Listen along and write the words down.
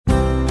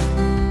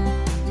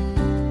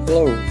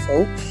Hello,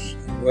 folks,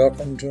 and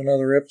welcome to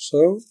another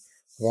episode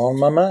of On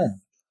My Mind.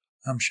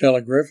 I'm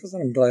Shelgrif,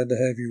 and I'm glad to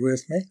have you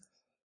with me.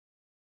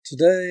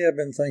 Today, I've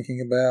been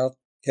thinking about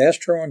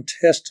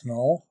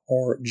gastrointestinal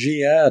or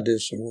GI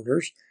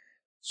disorders,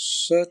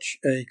 such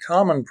a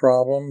common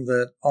problem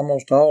that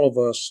almost all of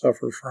us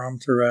suffer from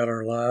throughout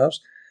our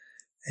lives,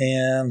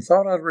 and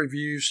thought I'd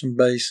review some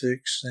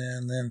basics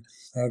and then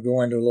I'll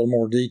go into a little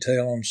more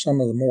detail on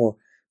some of the more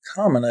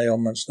common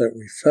ailments that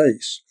we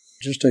face.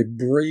 Just a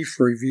brief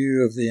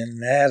review of the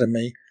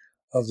anatomy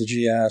of the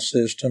GI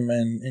system,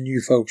 and you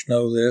folks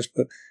know this,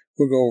 but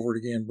we'll go over it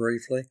again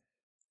briefly.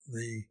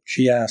 The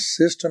GI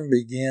system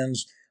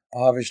begins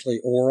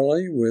obviously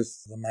orally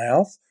with the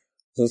mouth,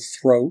 the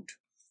throat,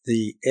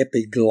 the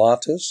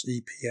epiglottis,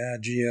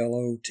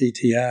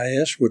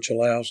 epiglottis, which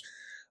allows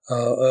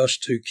us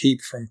to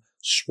keep from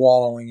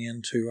swallowing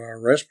into our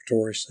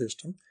respiratory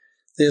system,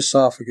 the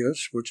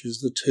esophagus, which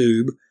is the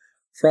tube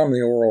from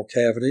the oral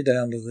cavity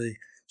down to the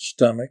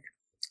stomach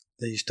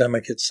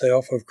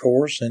itself, of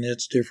course, and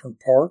its different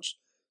parts,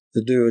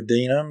 the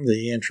duodenum,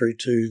 the entry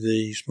to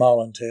the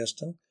small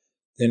intestine.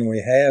 Then we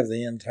have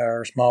the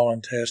entire small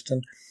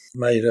intestine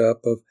made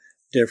up of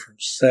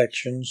different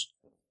sections,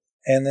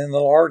 and then the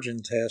large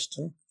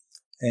intestine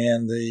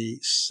and the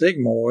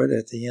sigmoid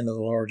at the end of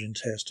the large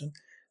intestine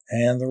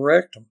and the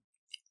rectum.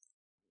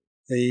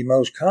 The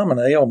most common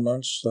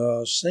ailments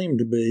seem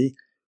to be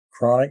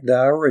chronic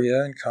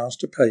diarrhea and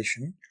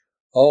constipation,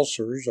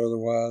 ulcers,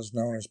 otherwise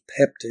known as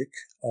peptic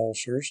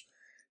ulcers,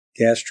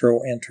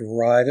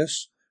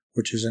 gastroenteritis,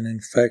 which is an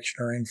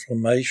infection or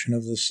inflammation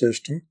of the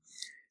system,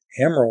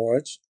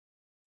 hemorrhoids,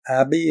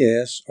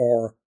 IBS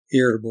or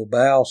irritable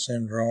bowel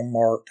syndrome,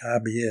 marked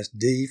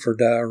IBS-D for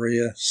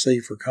diarrhea, C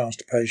for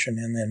constipation,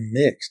 and then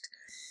mixed,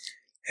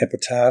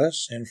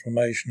 hepatitis,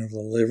 inflammation of the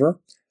liver.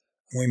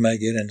 We may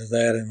get into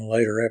that in a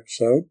later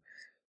episode.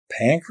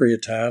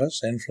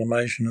 Pancreatitis,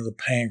 inflammation of the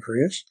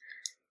pancreas.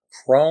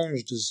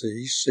 Crohn's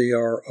disease,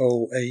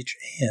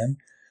 CROHN,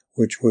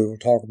 which we will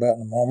talk about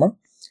in a moment.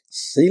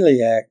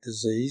 Celiac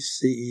disease,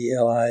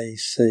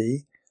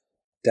 CELIAC.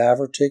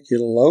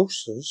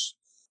 Diverticulosis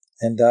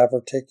and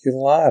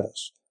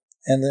diverticulitis.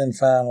 And then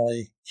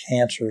finally,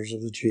 cancers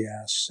of the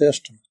GI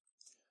system.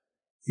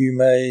 You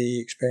may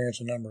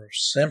experience a number of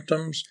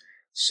symptoms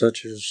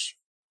such as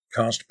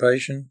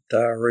constipation,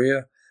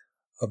 diarrhea,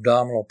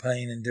 abdominal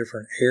pain in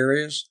different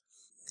areas,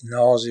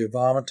 nausea,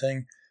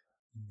 vomiting,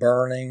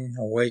 burning,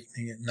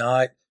 awakening at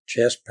night,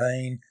 chest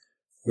pain,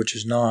 which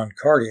is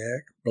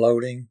non-cardiac,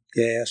 bloating,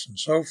 gas, and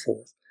so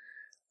forth.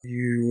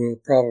 You will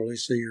probably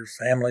see your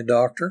family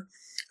doctor,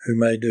 who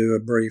may do a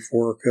brief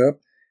workup,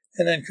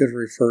 and then could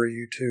refer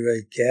you to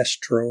a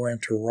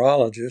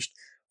gastroenterologist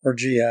or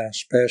GI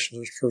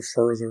specialist for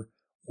further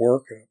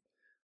workup.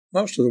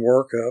 Most of the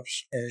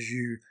workups, as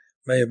you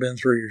may have been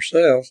through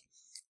yourselves,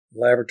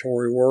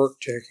 laboratory work,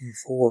 checking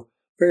for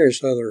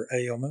various other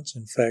ailments,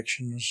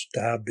 infections,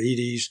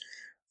 diabetes,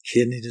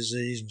 kidney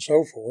disease, and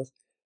so forth,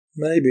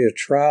 maybe a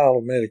trial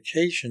of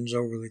medications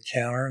over the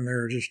counter, and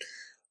there are just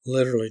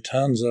literally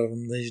tons of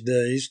them these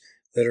days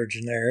that are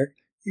generic.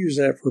 Use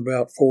that for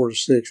about 4 to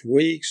 6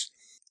 weeks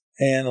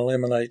and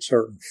eliminate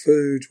certain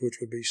foods, which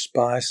would be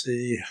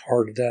spicy,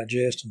 hard to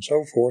digest, and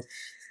so forth,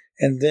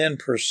 and then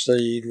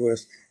proceed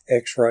with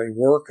x-ray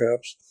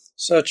workups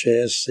such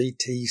as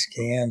CT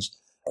scans.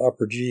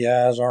 Upper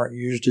GIs aren't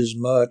used as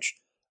much.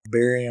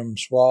 Barium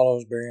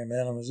swallows, barium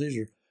enemas, these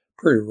are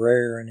pretty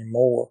rare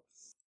anymore.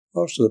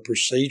 Most of the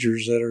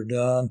procedures that are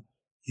done,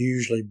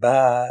 usually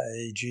by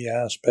a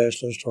GI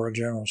specialist or a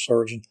general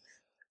surgeon,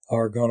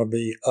 are going to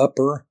be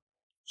upper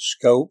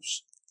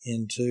scopes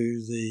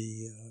into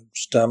the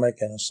stomach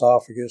and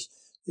esophagus.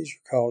 These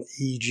are called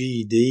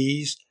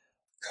EGDs,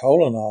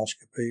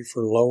 colonoscopy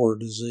for lower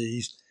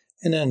disease,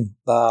 and then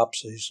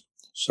biopsies,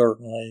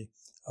 certainly,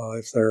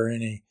 if there are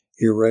any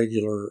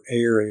irregular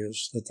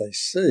areas that they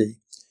see.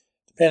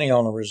 Depending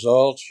on the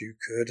results, you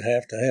could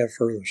have to have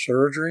further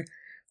surgery,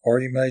 or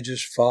you may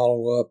just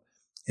follow up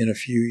in a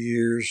few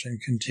years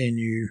and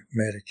continue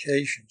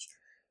medications.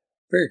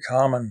 Very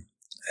common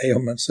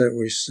ailments that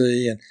we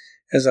see, and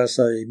as I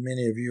say,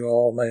 many of you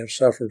all may have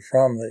suffered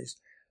from these.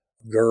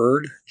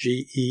 GERD,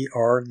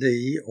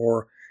 G-E-R-D,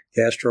 or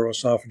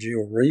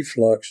gastroesophageal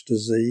reflux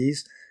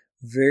disease,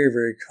 very,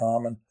 very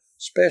common,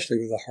 especially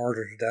with the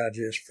harder to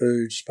digest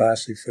foods,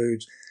 spicy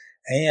foods,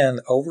 and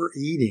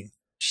overeating.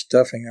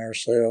 Stuffing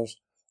ourselves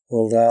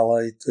will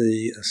dilate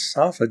the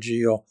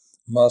esophageal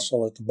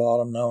muscle at the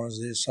bottom, known as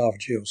the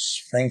esophageal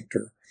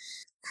sphincter.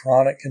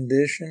 Chronic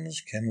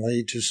conditions can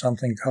lead to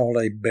something called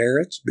a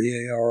Barrett's,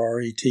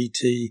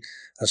 B-A-R-R-E-T-T,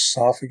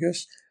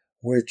 esophagus,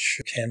 which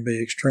can be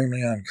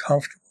extremely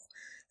uncomfortable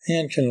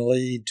and can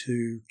lead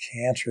to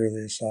cancer of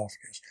the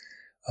esophagus.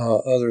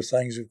 Other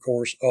things, of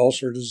course,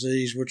 ulcer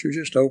disease, which are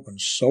just open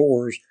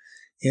sores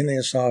in the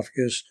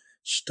esophagus,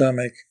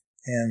 stomach,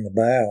 and the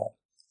bowel.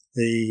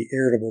 The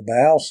irritable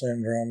bowel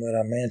syndrome that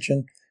I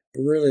mentioned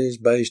really is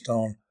based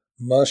on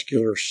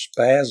muscular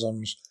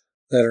spasms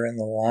that are in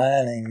the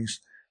linings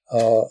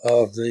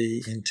of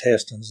the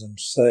intestines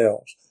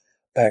themselves.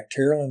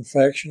 Bacterial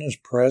infection is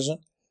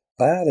present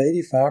about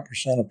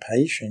 85% of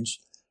patients.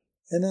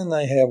 And then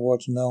they have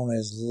what's known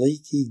as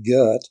leaky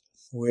gut,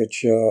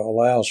 which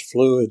allows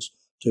fluids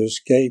to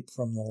escape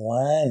from the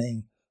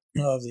lining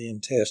of the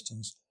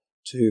intestines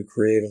to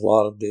create a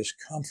lot of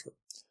discomfort.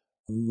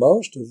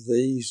 Most of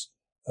these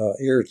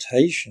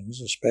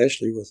irritations,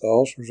 especially with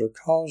ulcers, are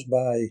caused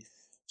by a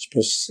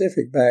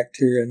specific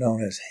bacteria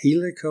known as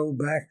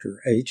Helicobacter,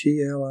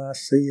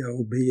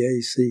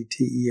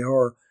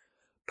 Helicobacter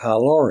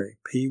pylori,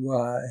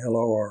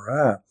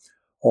 Pylori,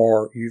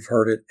 or you've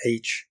heard it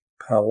H.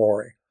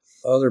 pylori.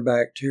 Other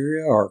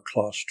bacteria are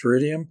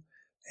Clostridium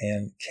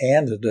and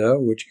Candida,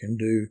 which can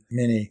do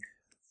many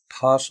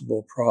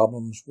possible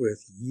problems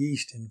with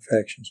yeast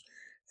infections.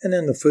 And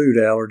then the food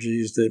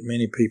allergies that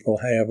many people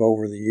have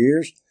over the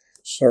years.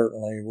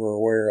 Certainly we're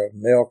aware of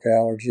milk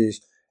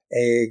allergies,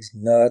 eggs,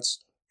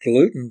 nuts,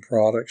 gluten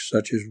products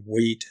such as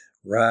wheat,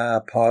 rye,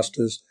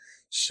 pastas,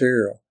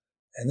 cereal.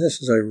 And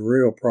this is a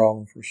real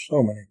problem for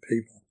so many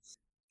people.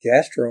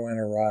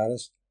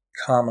 Gastroenteritis,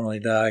 commonly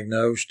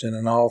diagnosed in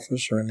an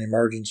office or in the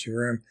emergency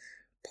room,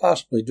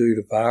 possibly due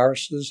to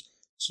viruses.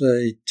 It's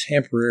a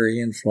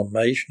temporary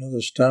inflammation of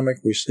the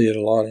stomach. We see it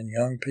a lot in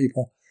young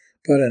people,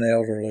 but in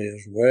elderly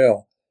as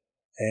well.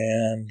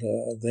 And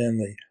then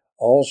the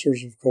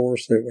ulcers, of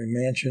course, that we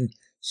mentioned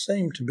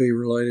seem to be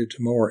related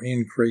to more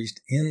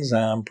increased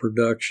enzyme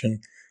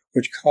production,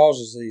 which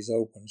causes these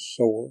open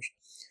sores.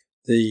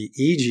 The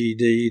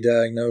EGD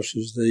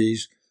diagnoses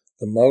these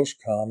the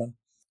most common,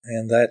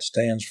 and that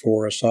stands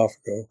for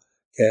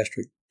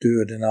esophagogastric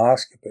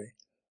duodenoscopy.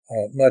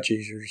 Much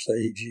easier to say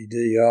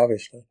EGD,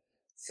 obviously.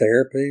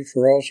 Therapy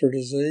for ulcer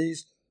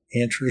disease,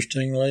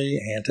 interestingly,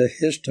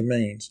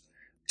 antihistamines,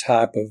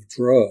 type of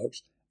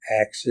drugs,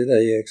 Axid,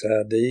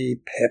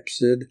 AXID,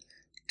 Pepsid,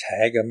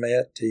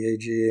 Tagamet,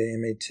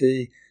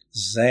 TAGAMET,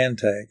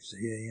 Zantac,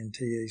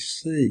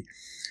 ZANTAC.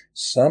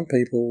 Some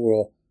people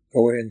will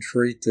go ahead and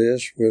treat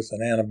this with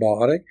an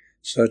antibiotic,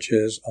 such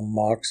as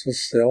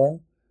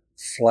amoxicillin,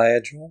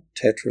 Flagyl,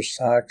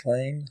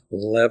 tetracycline,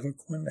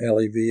 Levaquin,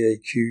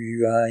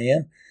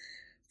 LEVAQUIN,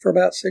 for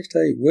about 6 to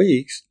 8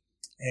 weeks.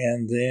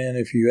 And then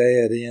if you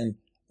add in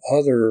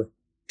other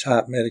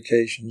type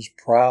medications,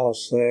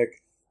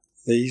 Prilosec,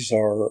 these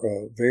are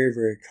very,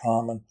 very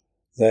common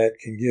that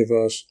can give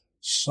us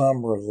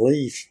some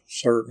relief,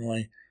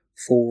 certainly,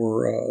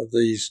 for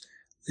these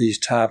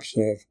types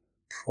of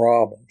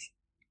problems.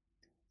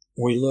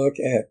 We look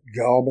at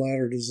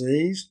gallbladder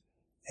disease,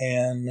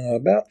 and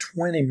about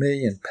 20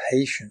 million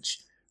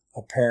patients,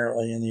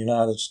 apparently, in the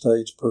United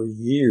States per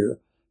year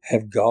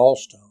have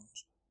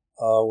gallstones,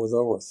 with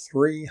over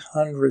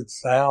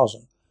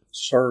 300,000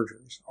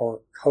 surgeries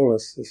or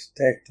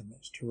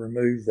cholecystectomies to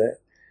remove that.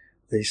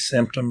 These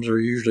symptoms are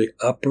usually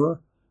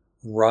upper,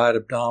 right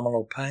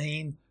abdominal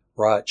pain,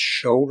 right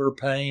shoulder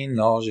pain,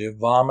 nausea,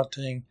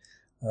 vomiting,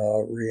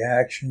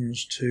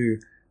 reactions to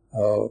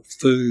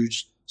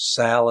foods,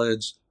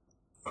 salads,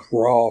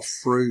 raw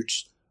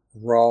fruits,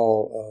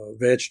 raw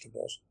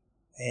vegetables.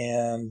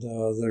 And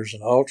there's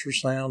an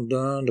ultrasound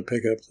done to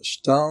pick up the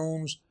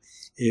stones.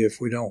 If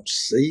we don't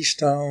see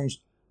stones,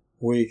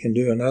 we can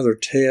do another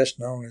test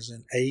known as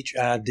an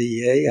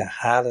HIDA, a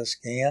HIDA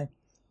scan.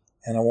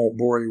 And I won't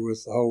bore you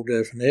with the whole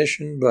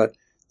definition, but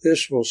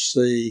this will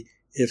see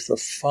if the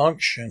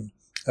function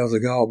of the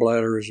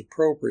gallbladder is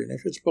appropriate. And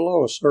if it's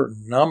below a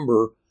certain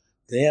number,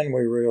 then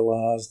we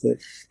realize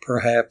that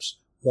perhaps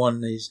one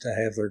needs to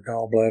have their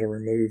gallbladder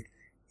removed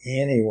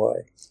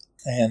anyway.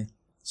 And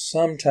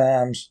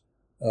sometimes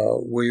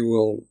we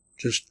will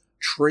just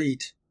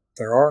treat if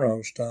there are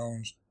no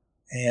stones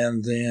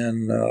and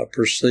then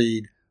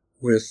proceed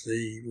with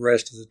the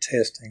rest of the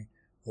testing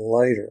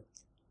later.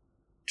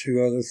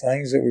 Two other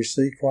things that we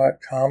see quite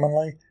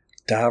commonly,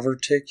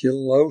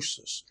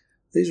 diverticulosis.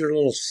 These are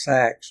little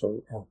sacs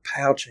or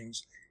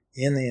pouchings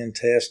in the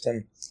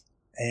intestine,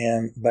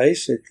 and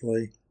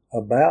basically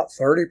about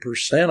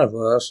 30% of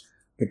us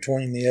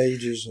between the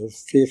ages of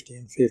 50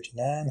 and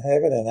 59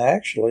 have it, and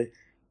actually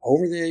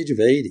over the age of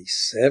 80,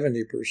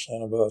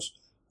 70% of us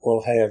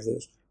will have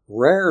this.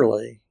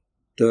 Rarely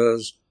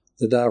does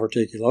the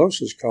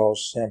diverticulosis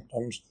cause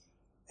symptoms,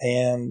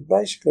 and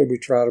basically we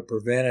try to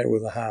prevent it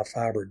with a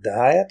high-fiber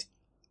diet,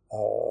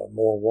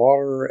 more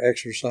water,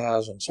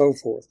 exercise, and so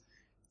forth.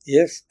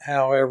 If,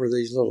 however,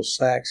 these little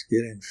sacs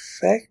get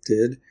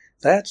infected,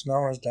 that's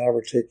known as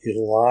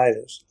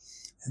diverticulitis.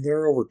 And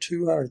there are over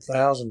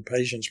 200,000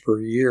 patients per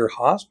year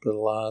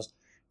hospitalized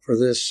for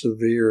this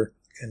severe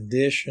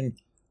condition,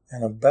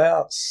 and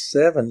about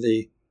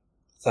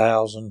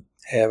 70,000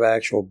 have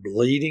actual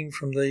bleeding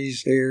from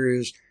these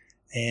areas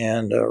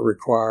and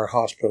require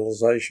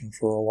hospitalization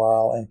for a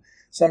while and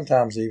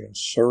sometimes even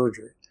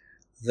surgery.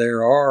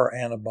 There are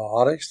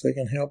antibiotics that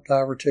can help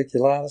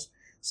diverticulitis.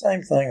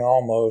 Same thing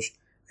almost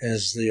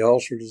as the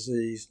ulcer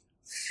disease,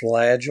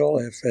 Flagyl,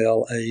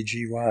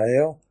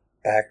 Flagyl,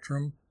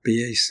 Bactrim,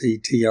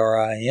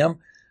 Bactrim,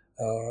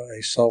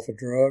 a sulfa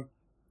drug,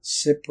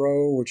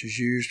 Cipro, which is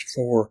used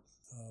for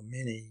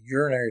many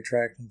urinary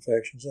tract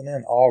infections, and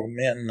then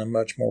Augmentin, a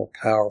much more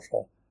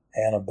powerful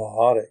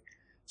antibiotic.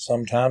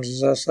 Sometimes,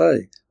 as I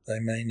say, they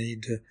may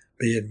need to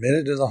be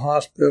admitted to the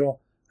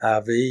hospital,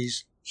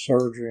 IVs,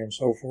 surgery, and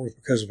so forth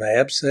because of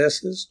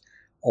abscesses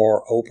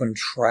or open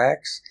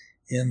tracts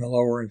in the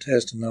lower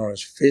intestine known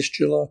as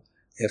fistula,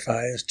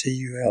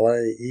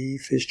 Fistulae,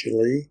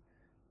 fistulae,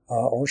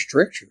 or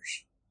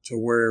strictures to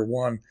where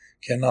one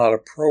cannot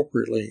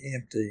appropriately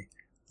empty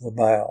the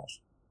bowels.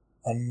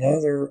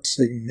 Another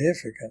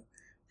significant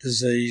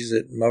disease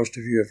that most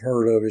of you have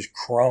heard of is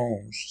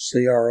Crohn's,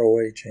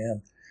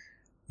 C-R-O-H-N,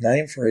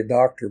 named for a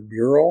Dr.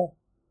 Burrell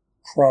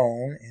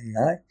Crohn in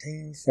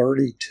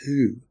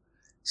 1932.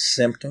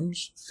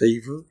 Symptoms: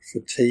 fever,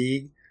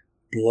 fatigue,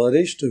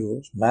 bloody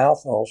stools,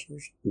 mouth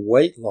ulcers,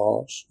 weight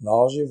loss,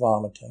 nausea,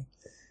 vomiting,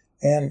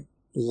 and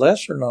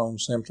lesser known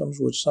symptoms,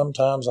 which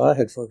sometimes I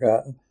had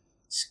forgotten: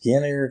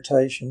 skin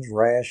irritations,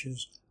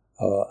 rashes,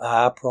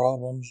 eye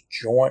problems,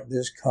 joint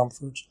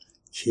discomforts,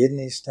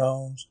 kidney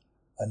stones,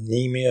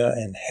 anemia,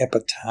 and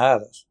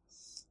hepatitis.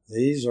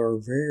 These are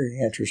very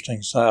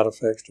interesting side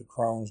effects to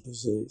Crohn's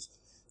disease.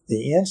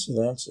 The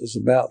incidence is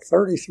about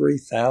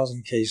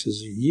 33,000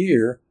 cases a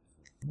year,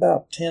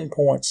 about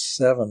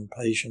 10.7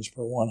 patients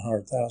per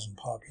 100,000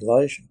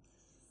 population.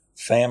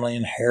 Family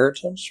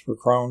inheritance for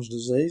Crohn's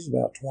disease,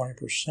 about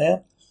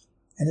 20%,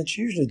 and it's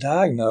usually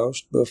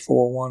diagnosed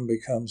before one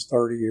becomes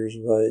 30 years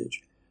of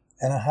age,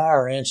 and a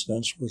higher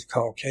incidence with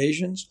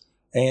Caucasians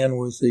and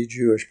with the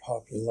Jewish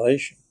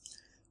population.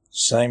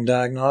 Same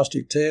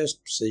diagnostic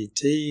test,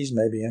 CTs,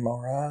 maybe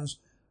MRIs,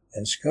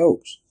 and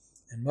scopes.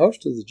 And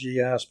most of the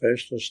GI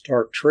specialists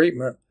start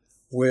treatment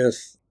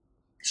with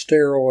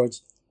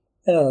steroids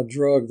and a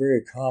drug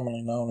very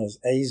commonly known as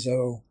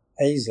azathioprine,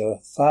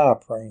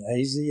 Azathioprin,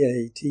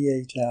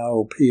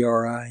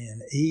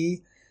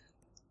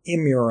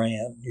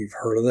 Imuran. You've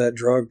heard of that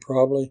drug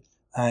probably,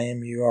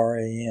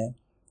 Imuran.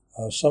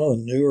 Some of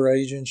the newer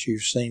agents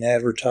you've seen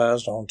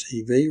advertised on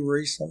TV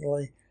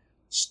recently: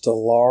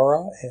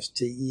 Stelara,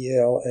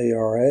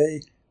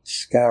 Stelara,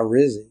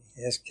 Skyrizi,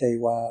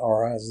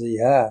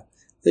 Skyrizi.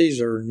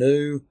 These are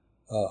new,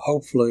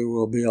 hopefully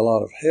will be a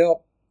lot of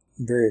help,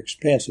 very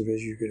expensive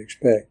as you could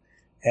expect.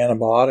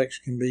 Antibiotics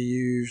can be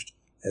used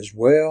as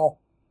well.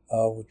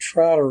 We'll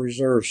try to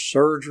reserve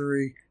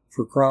surgery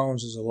for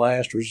Crohn's as a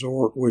last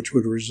resort, which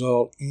would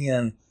result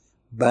in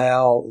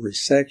bowel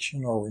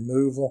resection or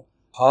removal,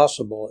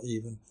 possible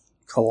even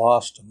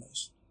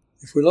colostomies.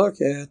 If we look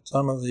at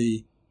some of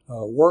the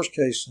worst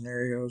case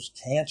scenarios,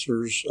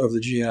 cancers of the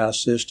GI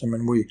system,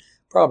 and we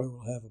probably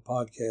will have a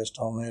podcast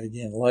on that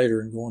again later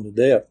and go into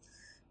depth,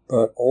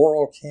 but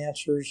oral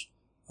cancers,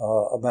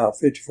 about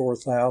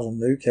 54,000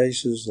 new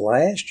cases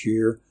last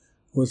year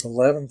with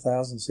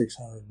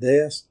 11,600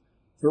 deaths.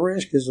 The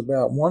risk is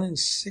about 1 in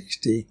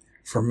 60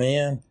 for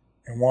men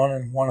and 1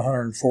 in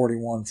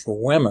 141 for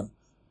women.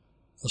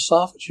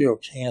 Esophageal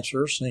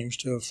cancer seems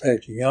to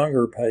affect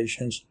younger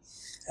patients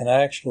and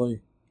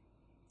actually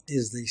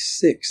is the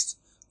 6th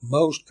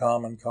most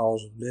common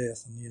cause of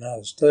death in the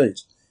United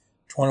States.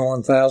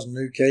 21,000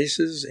 new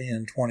cases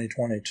in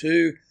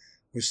 2022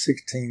 with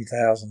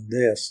 16,000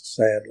 deaths,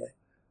 sadly.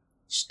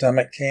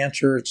 Stomach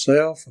cancer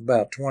itself,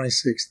 about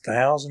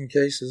 26,000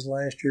 cases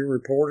last year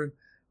reported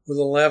with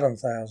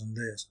 11,000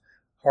 deaths.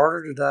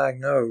 Harder to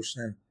diagnose,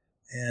 and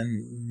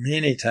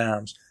many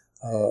times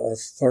a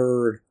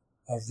third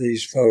of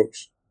these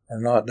folks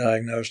are not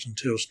diagnosed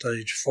until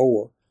stage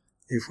 4.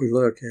 If we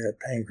look at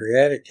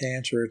pancreatic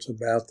cancer, it's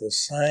about the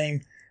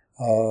same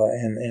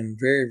and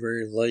very,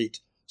 very late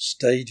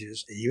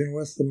stages. Even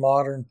with the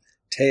modern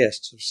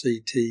tests of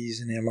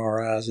CTs and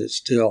MRIs, it's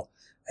still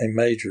a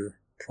major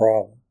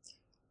problem.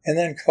 And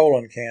then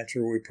colon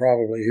cancer, we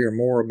probably hear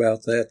more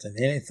about that than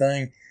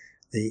anything.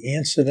 The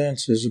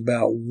incidence is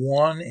about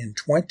 1 in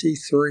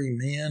 23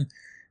 men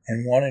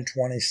and 1 in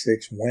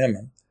 26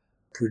 women.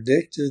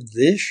 Predicted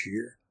this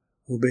year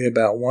will be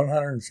about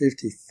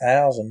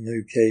 150,000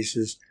 new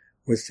cases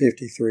with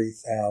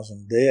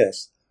 53,000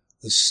 deaths.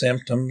 The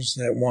symptoms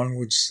that one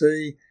would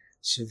see: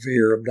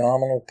 severe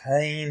abdominal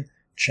pain,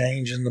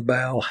 change in the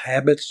bowel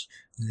habits,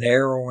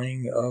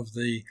 narrowing of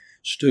the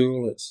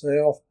stool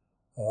itself,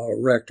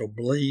 rectal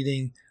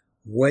bleeding,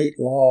 weight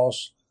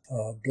loss,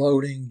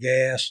 bloating,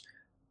 gas,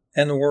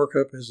 and the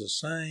workup is the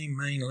same,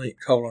 mainly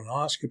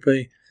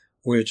colonoscopy,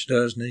 which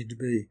does need to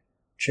be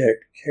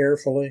checked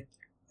carefully,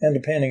 and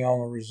depending on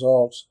the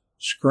results,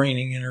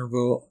 screening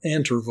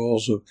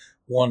intervals of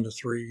 1 to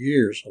 3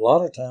 years. A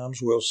lot of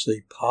times we'll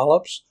see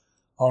polyps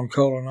on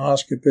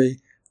colonoscopy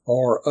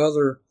or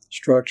other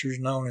structures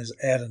known as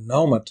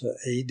adenomata,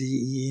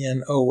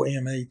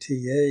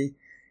 Adenomata.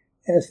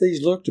 And if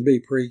these look to be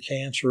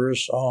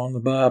precancerous on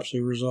the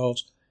biopsy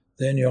results,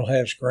 then you'll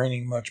have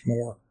screening much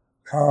more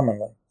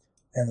commonly.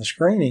 And the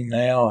screening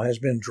now has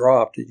been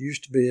dropped. It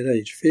used to be at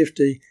age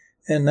 50,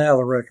 and now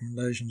the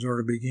recommendations are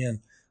to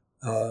begin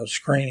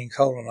screening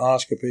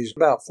colonoscopies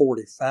about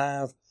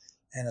 45,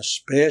 and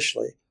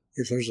especially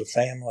if there's a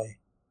family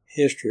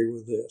history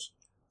with this.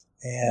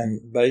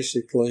 And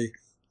basically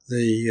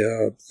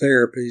the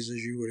therapies,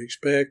 as you would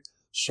expect: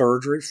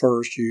 surgery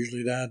first,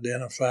 usually to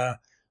identify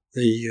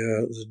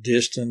the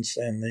distance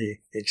and the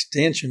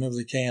extension of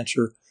the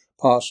cancer,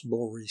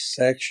 possible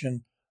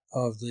resection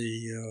of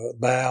the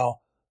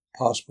bowel,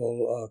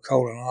 possible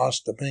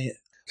colonoscopy,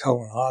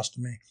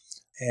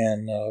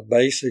 and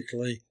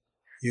basically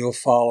you'll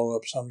follow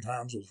up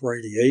sometimes with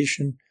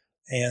radiation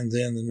and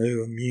then the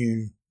new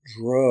immune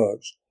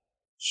drugs.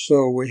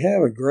 So we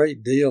have a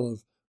great deal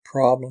of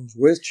problems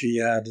with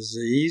GI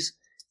disease.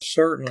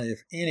 Certainly,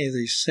 if any of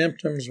these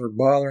symptoms are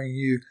bothering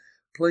you,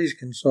 please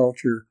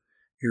consult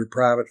your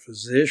private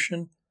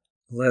physician.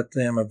 Let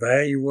them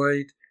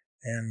evaluate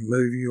and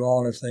move you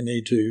on if they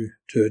need to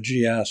a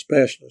GI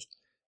specialist.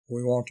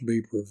 We want to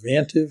be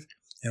preventive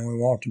and we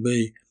want to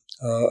be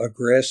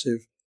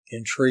aggressive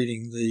in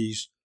treating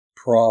these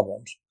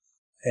problems.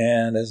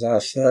 And as I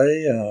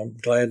say, I'm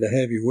glad to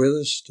have you with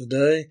us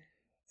today,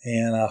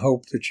 and I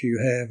hope that you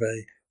have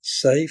a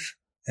safe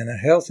and a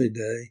healthy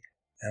day,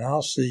 and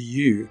I'll see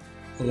you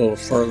a little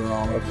further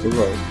on up the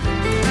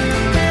road.